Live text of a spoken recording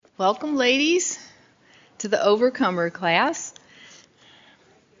Welcome, ladies, to the Overcomer class.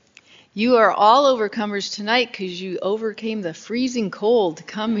 You are all overcomers tonight because you overcame the freezing cold to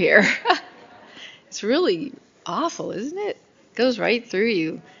come here. It's really awful, isn't it? It goes right through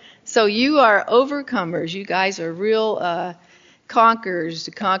you. So you are overcomers. You guys are real conquerors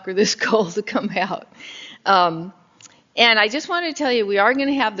to conquer this cold to come out. And I just want to tell you, we are going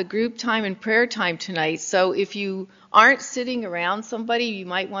to have the group time and prayer time tonight. So if you aren't sitting around somebody, you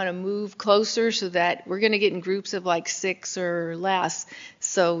might want to move closer so that we're going to get in groups of like 6 or less.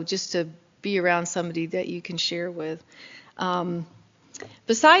 So just to be around somebody that you can share with.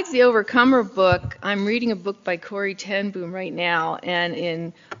 Besides the Overcomer book, I'm reading a book by Corrie ten Boom right now. And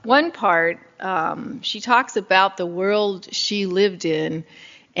in one part, she talks about the world she lived in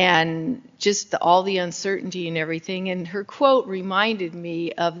and just all the uncertainty and everything. And her quote reminded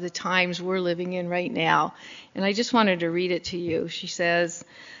me of the times we're living in right now. And I just wanted to read it to you. She says,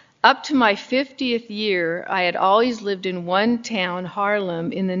 "Up to my 50th year, I had always lived in one town,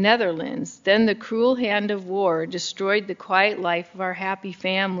 Haarlem, in the Netherlands. Then the cruel hand of war destroyed the quiet life of our happy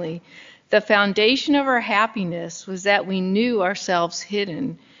family. The foundation of our happiness was that we knew ourselves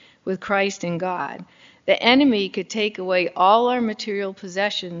hidden with Christ in God. The enemy could take away all our material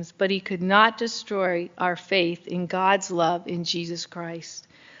possessions, but he could not destroy our faith in God's love in Jesus Christ.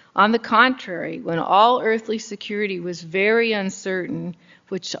 On the contrary, when all earthly security was very uncertain,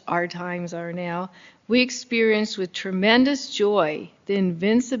 which our times are now, we experienced with tremendous joy the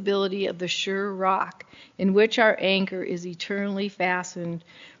invincibility of the sure rock in which our anchor is eternally fastened.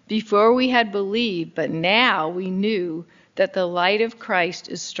 Before we had believed, but now we knew that the light of Christ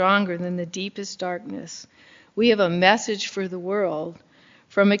is stronger than the deepest darkness. We have a message for the world.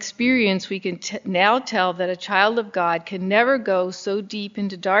 From experience, we can now tell that a child of God can never go so deep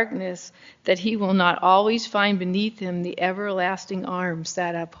into darkness that he will not always find beneath him the everlasting arms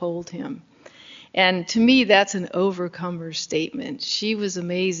that uphold him." And to me, that's an overcomer statement. She was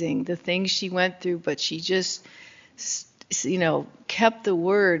amazing, the things she went through, but she just, kept the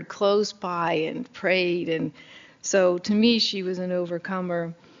word close by and prayed. And so to me, she was an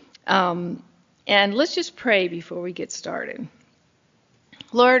overcomer. And let's just pray before we get started.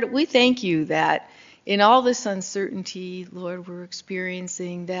 Lord, we thank you that in all this uncertainty, Lord, we're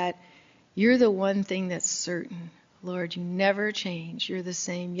experiencing that you're the one thing that's certain. Lord, you never change. You're the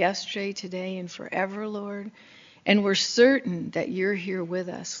same yesterday, today, and forever, Lord. And we're certain that you're here with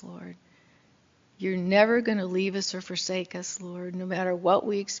us, Lord. You're never going to leave us or forsake us, Lord, no matter what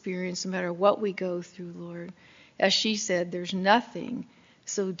we experience, no matter what we go through, Lord. As she said, there's nothing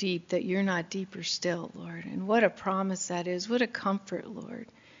so deep that you're not deeper still, Lord. And what a promise that is. What a comfort, Lord.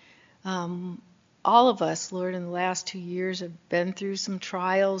 All of us, Lord, in the last 2 years have been through some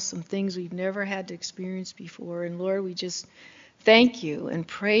trials, some things we've never had to experience before. And Lord, we just thank you and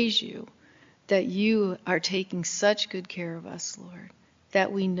praise you that you are taking such good care of us, Lord,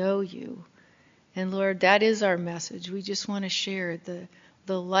 that we know you. And Lord, that is our message. We just want to share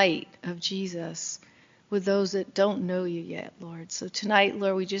the light of Jesus with those that don't know you yet, Lord. So tonight,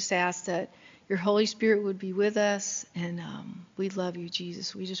 Lord, we just ask that your Holy Spirit would be with us, and we love you,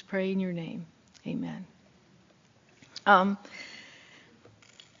 Jesus. We just pray in your name. Amen.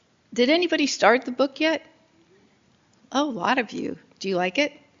 Did anybody start the book yet? Oh, a lot of you. Do you like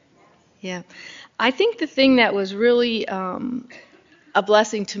it? Yeah. I think the thing that was really a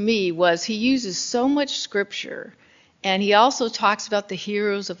blessing to me was he uses so much scripture, and he also talks about the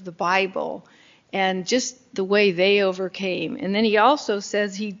heroes of the Bible and just the way they overcame. And then he also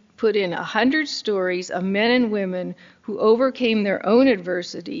says he put in 100 stories of men and women who overcame their own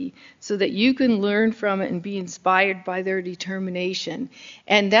adversity so that you can learn from it and be inspired by their determination.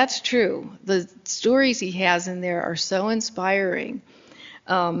 And that's true. The stories he has in there are so inspiring.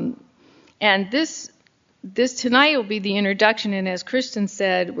 And this tonight will be the introduction, and as Kristen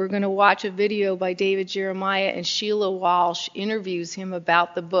said, we're going to watch a video by David Jeremiah, and Sheila Walsh interviews him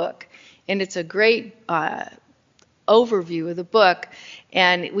about the book. And it's a great overview of the book.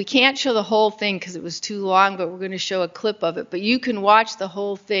 And we can't show the whole thing because it was too long, but we're going to show a clip of it. But you can watch the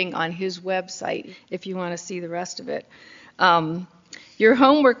whole thing on his website if you want to see the rest of it. Your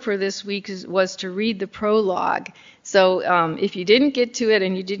homework for this week was to read the prologue. So if you didn't get to it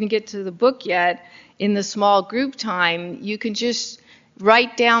and you didn't get to the book yet, in the small group time, you can just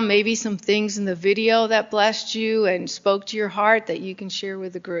write down maybe some things in the video that blessed you and spoke to your heart that you can share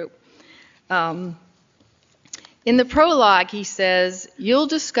with the group. In the prologue, he says, "You'll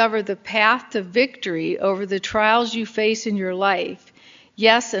discover the path to victory over the trials you face in your life.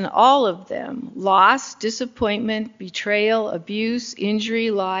 Yes, and all of them: loss, disappointment, betrayal, abuse, injury,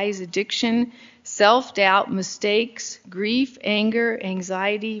 lies, addiction, self-doubt, mistakes, grief, anger,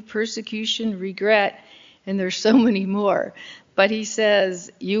 anxiety, persecution, regret, and there's so many more. But he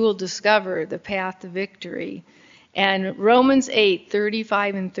says, you will discover the path to victory. And Romans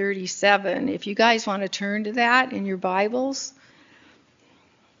 8:35 and 37, if you guys want to turn to that in your Bibles,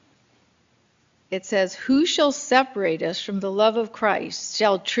 it says, who shall separate us from the love of Christ?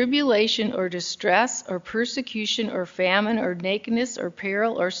 Shall tribulation or distress or persecution or famine or nakedness or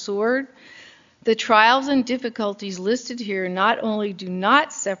peril or sword? The trials and difficulties listed here not only do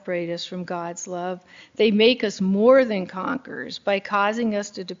not separate us from God's love, they make us more than conquerors by causing us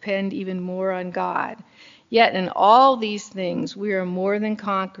to depend even more on God. Yet in all these things we are more than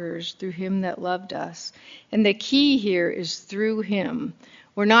conquerors through him that loved us. And the key here is through him.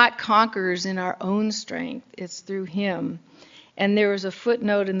 We're not conquerors in our own strength. It's through him. And there was a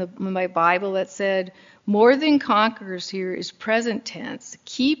footnote in my Bible that said, more than conquerors here is present tense.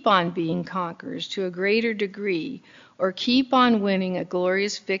 Keep on being conquerors to a greater degree, or keep on winning a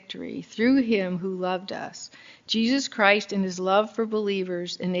glorious victory through him who loved us. Jesus Christ in his love for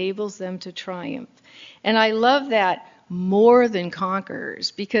believers enables them to triumph. And I love that, more than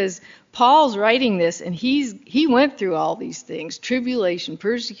conquerors, because Paul's writing this and he went through all these things, tribulation,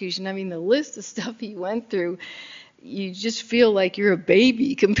 persecution. I mean, the list of stuff he went through, you just feel like you're a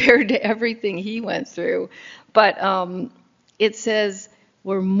baby compared to everything he went through. But it says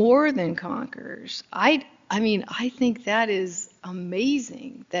we're more than conquerors. I mean, I think that is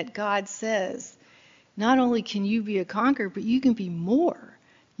amazing that God says, not only can you be a conqueror, but you can be more.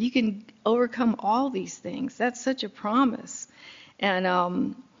 You can overcome all these things. That's such a promise. And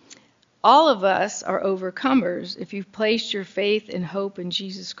all of us are overcomers if you've placed your faith and hope in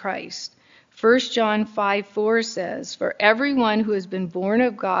Jesus Christ. 1 John 5:4 says, for everyone who has been born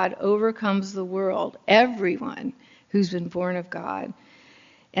of God overcomes the world. Everyone who's been born of God.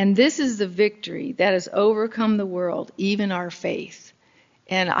 And this is the victory that has overcome the world, even our faith.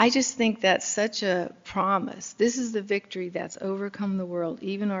 And I just think that's such a promise. This is the victory that's overcome the world,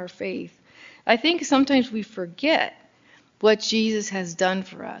 even our faith. I think sometimes we forget what Jesus has done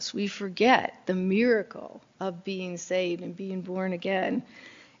for us. We forget the miracle of being saved and being born again.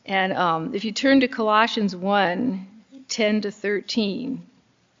 And if you turn to Colossians 1:10 to 13,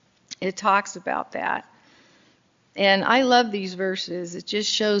 it talks about that. And I love these verses. It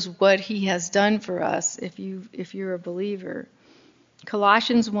just shows what he has done for us if you're a believer.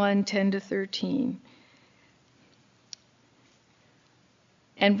 Colossians 1:10 to 13.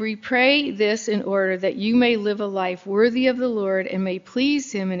 And we pray this in order that you may live a life worthy of the Lord and may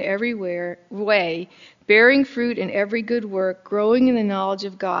please him in every way, bearing fruit in every good work, growing in the knowledge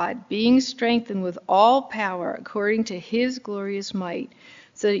of God, being strengthened with all power according to his glorious might,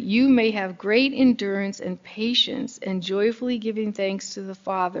 so that you may have great endurance and patience, and joyfully giving thanks to the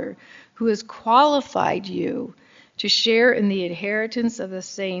Father, who has qualified you to share in the inheritance of the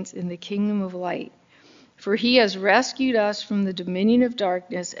saints in the kingdom of light. For he has rescued us from the dominion of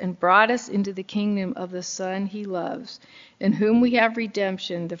darkness and brought us into the kingdom of the Son he loves, in whom we have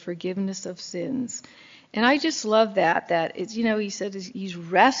redemption, the forgiveness of sins. And I just love that it's, he said he's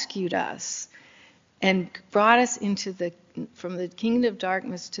rescued us and brought us from the kingdom of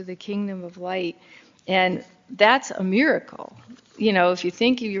darkness to the kingdom of light. And that's a miracle. If you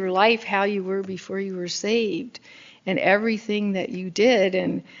think of your life, how you were before you were saved, and everything that you did,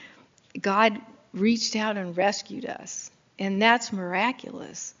 and God reached out and rescued us. And that's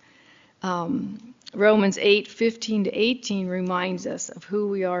miraculous. Romans 8:15 to 18 reminds us of who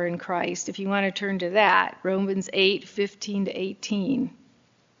we are in Christ. If you want to turn to that, Romans 8:15 to 18.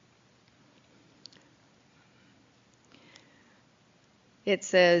 It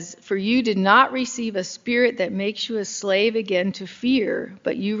says, for you did not receive a spirit that makes you a slave again to fear,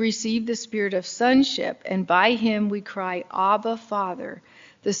 but you received the spirit of sonship, and by him we cry, Abba, Father.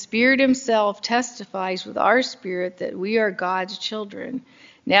 The Spirit himself testifies with our spirit that we are God's children.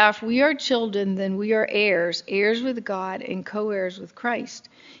 Now, if we are children, then we are heirs, heirs with God and co-heirs with Christ.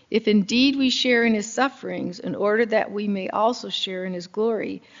 If indeed we share in his sufferings, in order that we may also share in his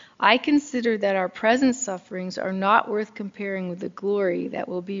glory, I consider that our present sufferings are not worth comparing with the glory that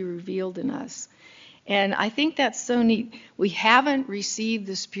will be revealed in us. And I think that's so neat. We haven't received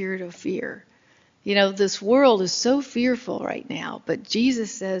the spirit of fear. This world is so fearful right now, but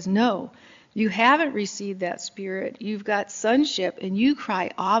Jesus says, no, you haven't received that spirit. You've got sonship, and you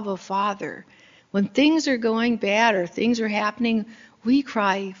cry, Abba, Father. When things are going bad or things are happening, we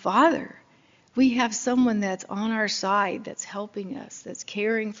cry, Father. We have someone that's on our side, that's helping us, that's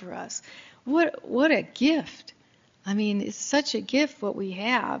caring for us. What a gift. I mean, it's such a gift what we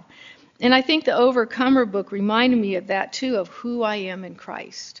have. And I think the Overcomer book reminded me of that too, of who I am in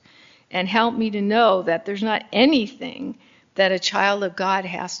Christ. and help me to know that there's not anything that a child of God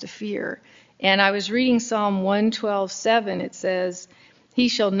has to fear. And I was reading Psalm 112:7. It says, "He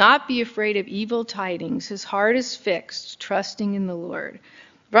shall not be afraid of evil tidings. His heart is fixed, trusting in the Lord."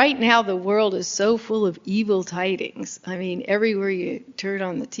 Right now, the world is so full of evil tidings. I mean, everywhere you turn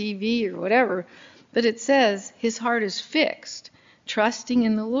on the TV or whatever. But it says, his heart is fixed, trusting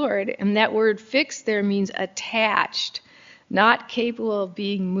in the Lord. And that word fixed there means attached, not capable of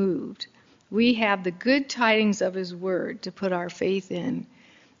being moved. We have the good tidings of his word to put our faith in.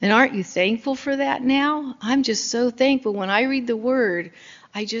 And aren't you thankful for that now? I'm just so thankful. When I read the word,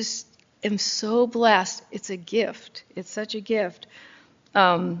 I just am so blessed. It's a gift. It's such a gift.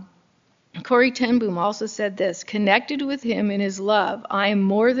 Corrie ten Boom also said this, "Connected with him in his love, I am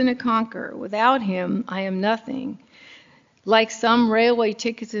more than a conqueror. Without him, I am nothing. Like some railway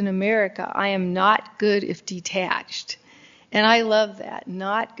tickets in America, I am not good if detached." And I love that,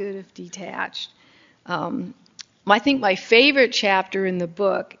 not good if detached. I think my favorite chapter in the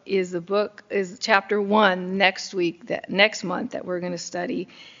book is chapter 1 next month that we're going to study,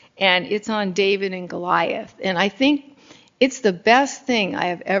 and it's on David and Goliath. And I think it's the best thing I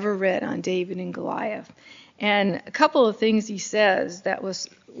have ever read on David and Goliath. And a couple of things he says that was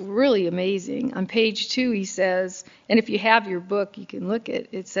really amazing. On page 2 he says, and if you have your book you can look at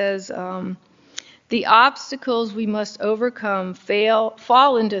it, says, the obstacles we must overcome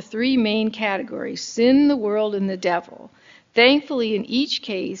fall into 3 main categories: sin, the world, and the devil. Thankfully, in each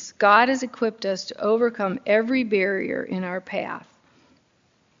case, God has equipped us to overcome every barrier in our path.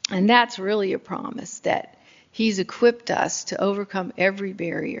 And that's really a promise, that he's equipped us to overcome every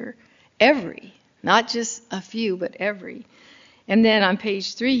barrier. Every. Not just a few, but every. And then on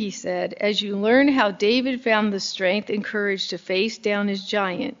page 3 he said, as you learn how David found the strength and courage to face down his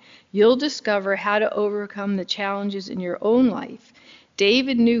giant, you'll discover how to overcome the challenges in your own life.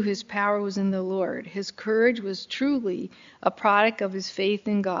 David knew his power was in the Lord. His courage was truly a product of his faith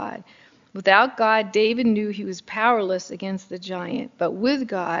in God. Without God, David knew he was powerless against the giant, but with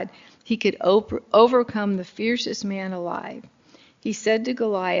God, he could overcome the fiercest man alive. He said to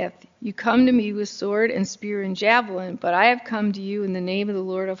Goliath, "You come to me with sword and spear and javelin, but I have come to you in the name of the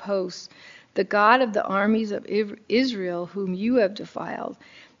Lord of hosts, the God of the armies of Israel, whom you have defiled."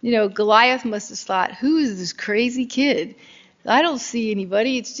 You know, Goliath must have thought, who is this crazy kid? I don't see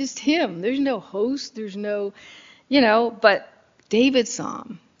anybody. It's just him. There's no host. There's no, but David saw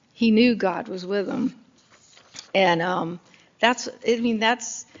him. He knew God was with him. And that's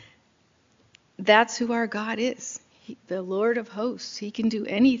who our God is. The Lord of hosts. He can do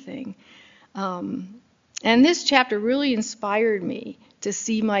anything. And this chapter really inspired me to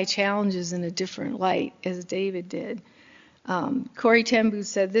see my challenges in a different light, as David did. Corrie ten Boom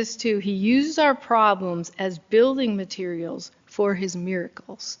said this too: he uses our problems as building materials for his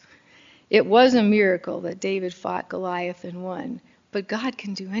miracles. It was a miracle that David fought Goliath and won, but God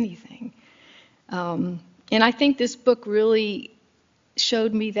can do anything. And I think this book really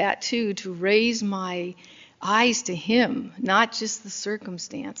showed me that too, to raise my eyes to him, not just the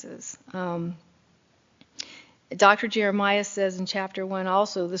circumstances. Dr. Jeremiah says in chapter 1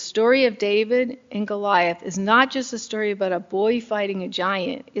 also, the story of David and Goliath is not just a story about a boy fighting a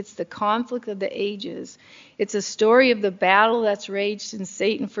giant. It's the conflict of the ages. It's a story of the battle that's raged since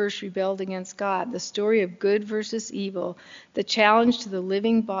Satan first rebelled against God, the story of good versus evil, the challenge to the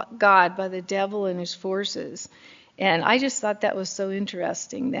living God by the devil and his forces. And I just thought that was so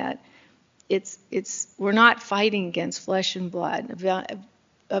interesting, that we're not fighting against flesh and blood. We're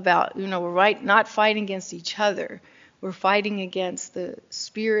not fighting against each other. We're fighting against the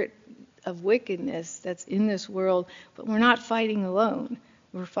spirit of wickedness that's in this world, but we're not fighting alone.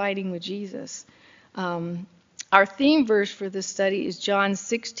 We're fighting with Jesus. Our theme verse for this study is John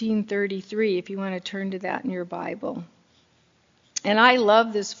 16:33, if you want to turn to that in your Bible. And I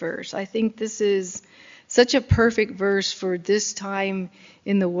love this verse. I think this is such a perfect verse for this time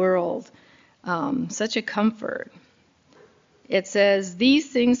in the world. Such a comfort. It says, "These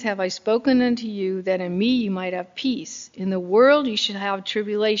things have I spoken unto you, that in me you might have peace. In the world you should have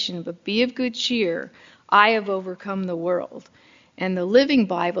tribulation, but be of good cheer. I have overcome the world." And the Living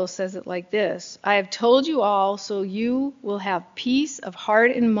Bible says it like this: "I have told you all, so you will have peace of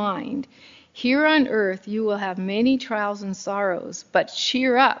heart and mind. Here on earth you will have many trials and sorrows, but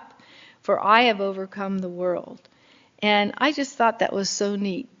cheer up, for I have overcome the world." And I just thought that was so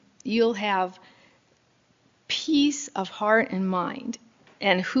neat. You'll have peace of heart and mind.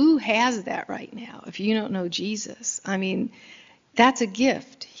 And who has that right now if you don't know Jesus? I mean, that's a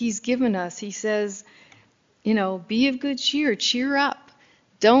gift he's given us. He says, be of good cheer, cheer up.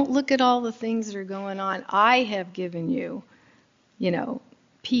 Don't look at all the things that are going on. I have given you,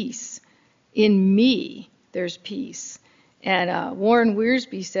 peace. In me, there's peace. And Warren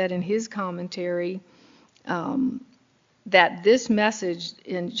Wiersbe said in his commentary that this message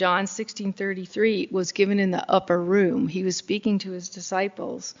in John 16:33 was given in the upper room. He was speaking to his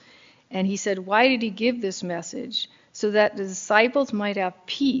disciples. And he said, why did he give this message? So that the disciples might have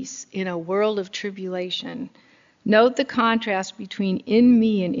peace in a world of tribulation. Note the contrast between in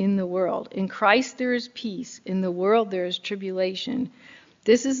me and in the world. In Christ there is peace. In the world there is tribulation.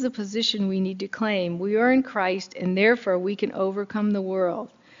 This is the position we need to claim. We are in Christ, and therefore we can overcome the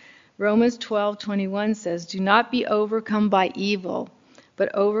world. Romans 12:21 says, do not be overcome by evil,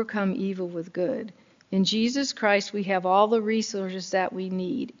 but overcome evil with good. In Jesus Christ we have all the resources that we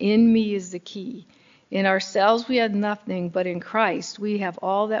need. In me is the key. In ourselves we have nothing, but in Christ we have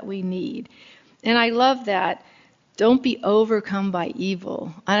all that we need. And I love that. Don't be overcome by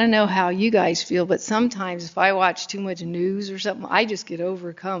evil. I don't know how you guys feel, but sometimes if I watch too much news or something, I just get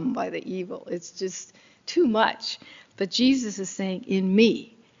overcome by the evil. It's just too much. But Jesus is saying, in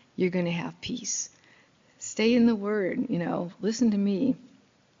me, you're going to have peace. Stay in the Word, listen to me.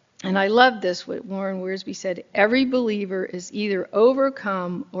 And I love this, what Warren Wiersbe said, every believer is either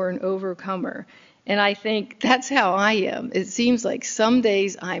overcome or an overcomer. And I think that's how I am. It seems like some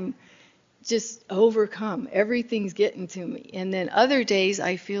days I'm just overcome. Everything's getting to me. And then other days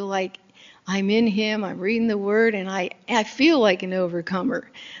I feel like I'm in Him, I'm reading the Word, and I feel like an overcomer.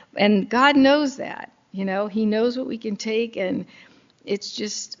 And God knows that. He knows what we can take, and it's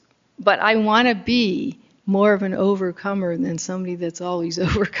just, but I want to be more of an overcomer than somebody that's always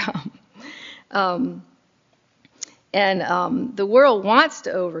overcome. The world wants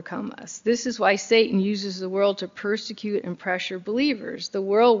to overcome us. This is why Satan uses the world to persecute and pressure believers. The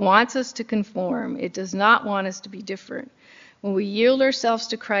world wants us to conform. It does not want us to be different. When we yield ourselves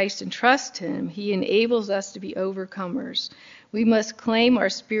to Christ and trust Him, He enables us to be overcomers. We must claim our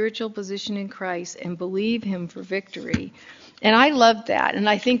spiritual position in Christ and believe Him for victory. And I love that. And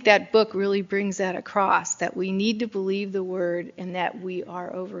I think that book really brings that across, that we need to believe the Word and that we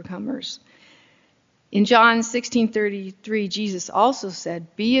are overcomers. In John 16:33, Jesus also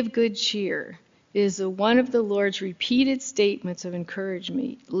said, be of good cheer. It is one of the Lord's repeated statements of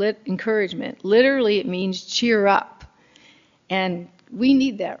encouragement. Literally, it means cheer up. And we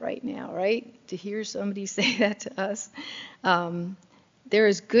need that right now, right? To hear somebody say that to us. There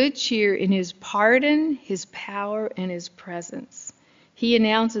is good cheer in His pardon, His power, and His presence. He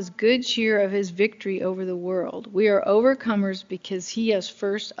announces good cheer of His victory over the world. We are overcomers because He has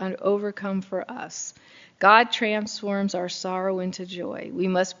first overcome for us. God transforms our sorrow into joy. We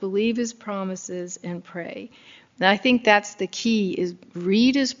must believe His promises and pray. And I think that's the key, is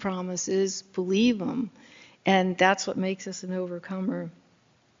read His promises, believe them, and that's what makes us an overcomer.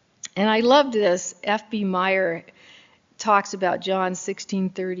 And I love this. F.B. Meyer talks about John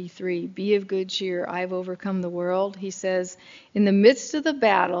 16:33. Be of good cheer, I have overcome the world. He says, in the midst of the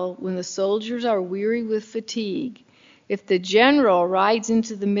battle, when the soldiers are weary with fatigue, if the general rides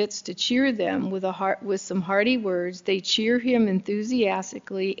into the midst to cheer them with some hearty words, they cheer him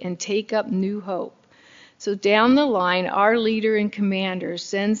enthusiastically and take up new hope. So down the line, our leader and commander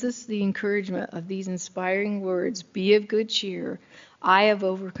sends us the encouragement of these inspiring words, be of good cheer, I have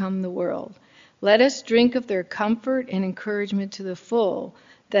overcome the world. Let us drink of their comfort and encouragement to the full,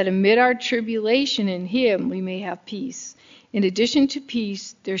 that amid our tribulation in Him we may have peace. In addition to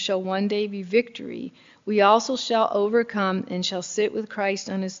peace, there shall one day be victory. We also shall overcome and shall sit with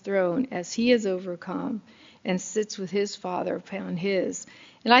Christ on His throne, as He has overcome and sits with His Father upon His.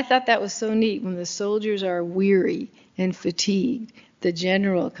 And I thought that was so neat. When the soldiers are weary and fatigued, the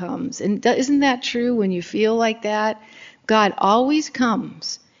general comes. And isn't that true when you feel like that? God always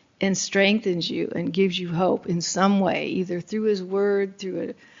comes and strengthens you and gives you hope in some way, either through His Word,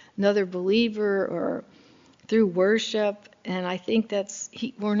 through another believer, or through worship. And I think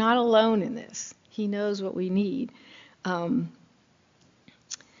we're not alone in this. He knows what we need. In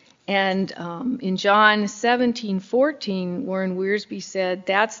John 17:14, Warren Wiersbe said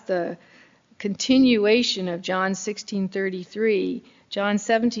that's the continuation of John 16:33. John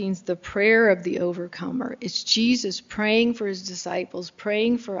 17 is the prayer of the overcomer. It's Jesus praying for His disciples,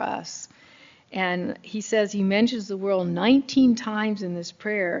 praying for us. And he says he mentions the world 19 times in this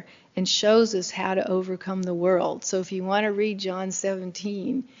prayer and shows us how to overcome the world. So if you want to read John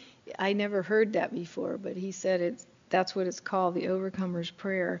 17, I never heard that before, but he said that's what it's called, the overcomer's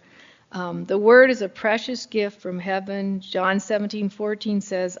prayer. The Word is a precious gift from heaven. John 17:14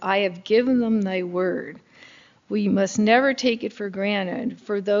 says, I have given them thy word. We must never take it for granted,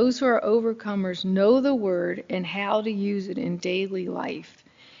 for those who are overcomers know the Word and how to use it in daily life.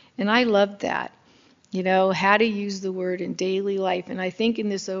 And I love that. how to use the word in daily life. And I think in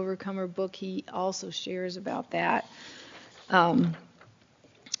this Overcomer book, he also shares about that. I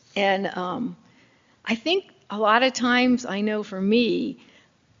think a lot of times, I know for me,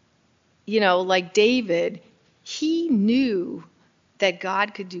 like David, he knew that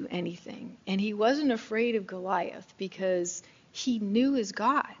God could do anything. And he wasn't afraid of Goliath because he knew his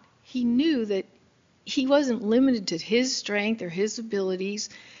God. He knew that he wasn't limited to his strength or his abilities,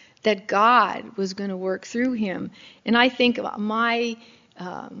 that God was going to work through him. And I think I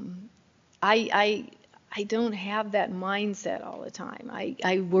don't have that mindset all the time.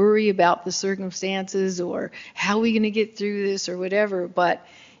 I worry about the circumstances or how are we going to get through this or whatever. But,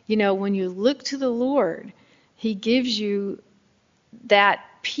 when you look to the Lord, he gives you that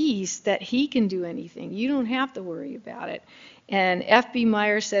peace that he can do anything. You don't have to worry about it. And F.B.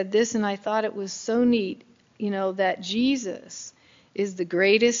 Meyer said this, and I thought it was so neat, that Jesus is the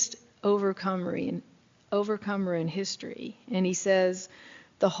greatest overcomer in history. And he says,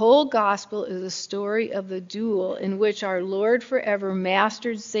 the whole gospel is a story of the duel in which our Lord forever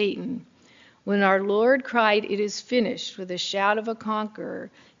mastered Satan. When our Lord cried, "It is finished," with a shout of a conqueror,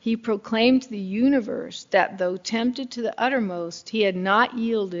 he proclaimed to the universe that though tempted to the uttermost, he had not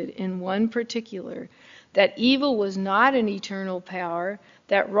yielded in one particular, that evil was not an eternal power,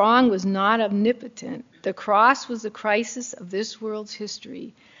 that wrong was not omnipotent. The cross was the crisis of this world's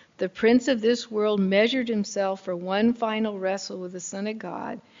history. The prince of this world measured himself for one final wrestle with the Son of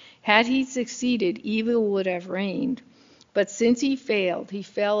God. Had he succeeded, evil would have reigned. But since he failed, he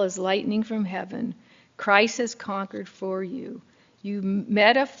fell as lightning from heaven. Christ has conquered for you. You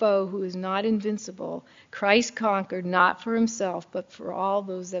met a foe who is not invincible. Christ conquered not for himself, but for all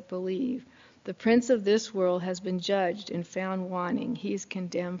those that believe. The prince of this world has been judged and found wanting. He is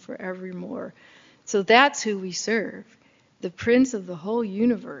condemned forevermore. So that's who we serve, the prince of the whole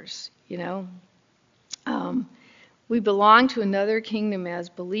universe, We belong to another kingdom as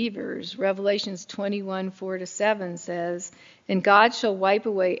believers. Revelations 21:4-7 says, "And God shall wipe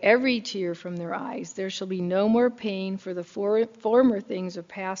away every tear from their eyes. There shall be no more pain, for the former things are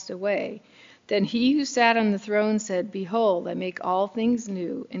passed away. Then he who sat on the throne said, Behold, I make all things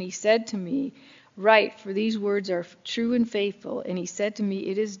new. And he said to me, Write, for these words are true and faithful. And he said to me,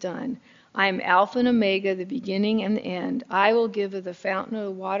 It is done. I am Alpha and Omega, the beginning and the end. I will give of the fountain of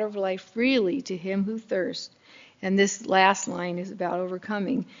the water of life freely to him who thirsts." And this last line is about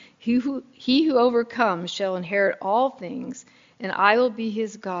overcoming. He who overcomes shall inherit all things, and I will be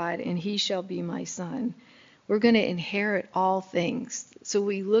his God, and he shall be my son. We're going to inherit all things. So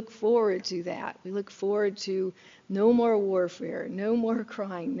we look forward to that. We look forward to no more warfare, no more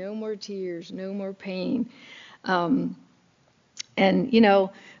crying, no more tears, no more pain. When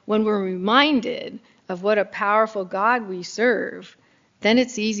we're reminded of what a powerful God we serve, then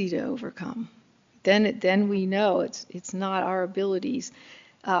it's easy to overcome. Then we know it's not our abilities.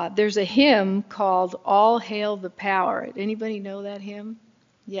 There's a hymn called "All Hail the Power." Anybody know that hymn?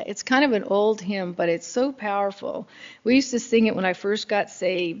 Yeah, it's kind of an old hymn, but it's so powerful. We used to sing it when I first got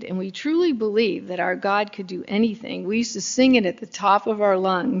saved, and we truly believed that our God could do anything. We used to sing it at the top of our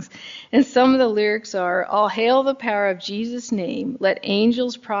lungs. And some of the lyrics are, "All hail the power of Jesus' name. Let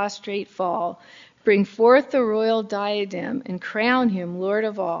angels prostrate fall. Bring forth the royal diadem and crown him Lord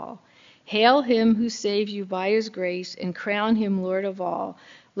of all. Hail him who saves you by his grace and crown him Lord of all.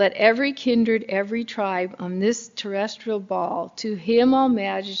 Let every kindred, every tribe on this terrestrial ball to him all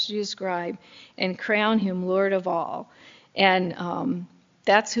majesty ascribe and crown him Lord of all." And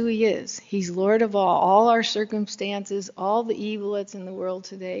that's who he is. He's Lord of all our circumstances, all the evil that's in the world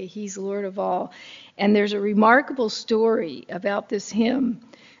today. He's Lord of all. And there's a remarkable story about this hymn.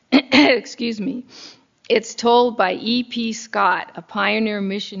 Excuse me. It's told by E.P. Scott, a pioneer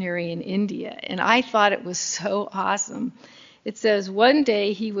missionary in India, and I thought it was so awesome. It says, "One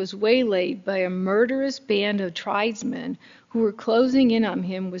day he was waylaid by a murderous band of tribesmen who were closing in on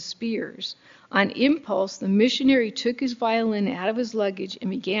him with spears. On impulse, the missionary took his violin out of his luggage and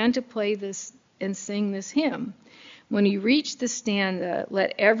began to play this and sing this hymn. When he reached the stanza,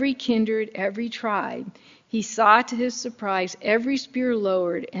 'Let every kindred, every tribe,' he saw to his surprise every spear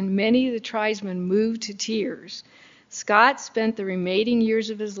lowered and many of the tribesmen moved to tears. Scott spent the remaining years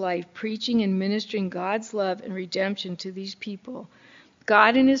of his life preaching and ministering God's love and redemption to these people.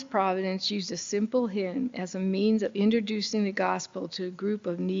 God in his providence used a simple hymn as a means of introducing the gospel to a group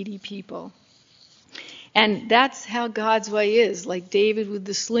of needy people." And that's how God's way is, like David with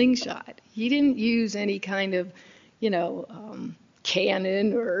the slingshot. He didn't use any kind of,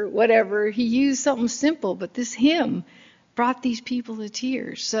 canon or whatever. He used something simple, but this hymn brought these people to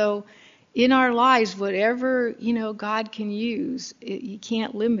tears. So in our lives, whatever, God can use, you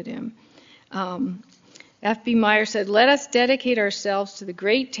can't limit him. F.B. Meyer said, "Let us dedicate ourselves to the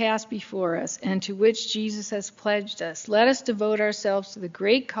great task before us and to which Jesus has pledged us. Let us devote ourselves to the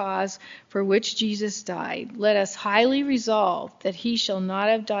great cause for which Jesus died. Let us highly resolve that he shall not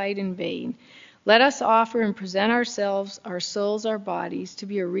have died in vain. Let us offer and present ourselves, our souls, our bodies, to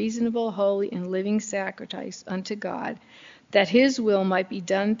be a reasonable, holy, and living sacrifice unto God, that his will might be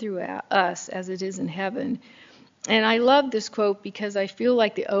done through us as it is in heaven." And I love this quote because I feel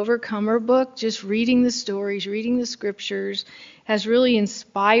like the Overcomer book, just reading the stories, reading the scriptures, has really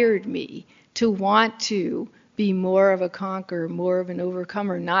inspired me to want to be more of a conqueror, more of an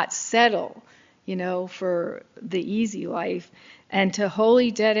overcomer, not settle, for the easy life, and to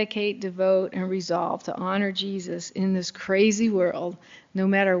wholly dedicate, devote, and resolve to honor Jesus in this crazy world, no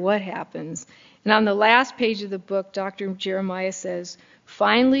matter what happens. And on the last page of the book, Dr. Jeremiah says,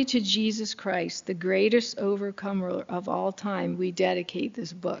 "Finally, to Jesus Christ, the greatest overcomer of all time, we dedicate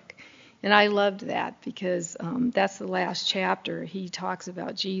this book." And I loved that because that's the last chapter. He talks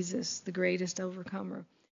about Jesus, the greatest overcomer.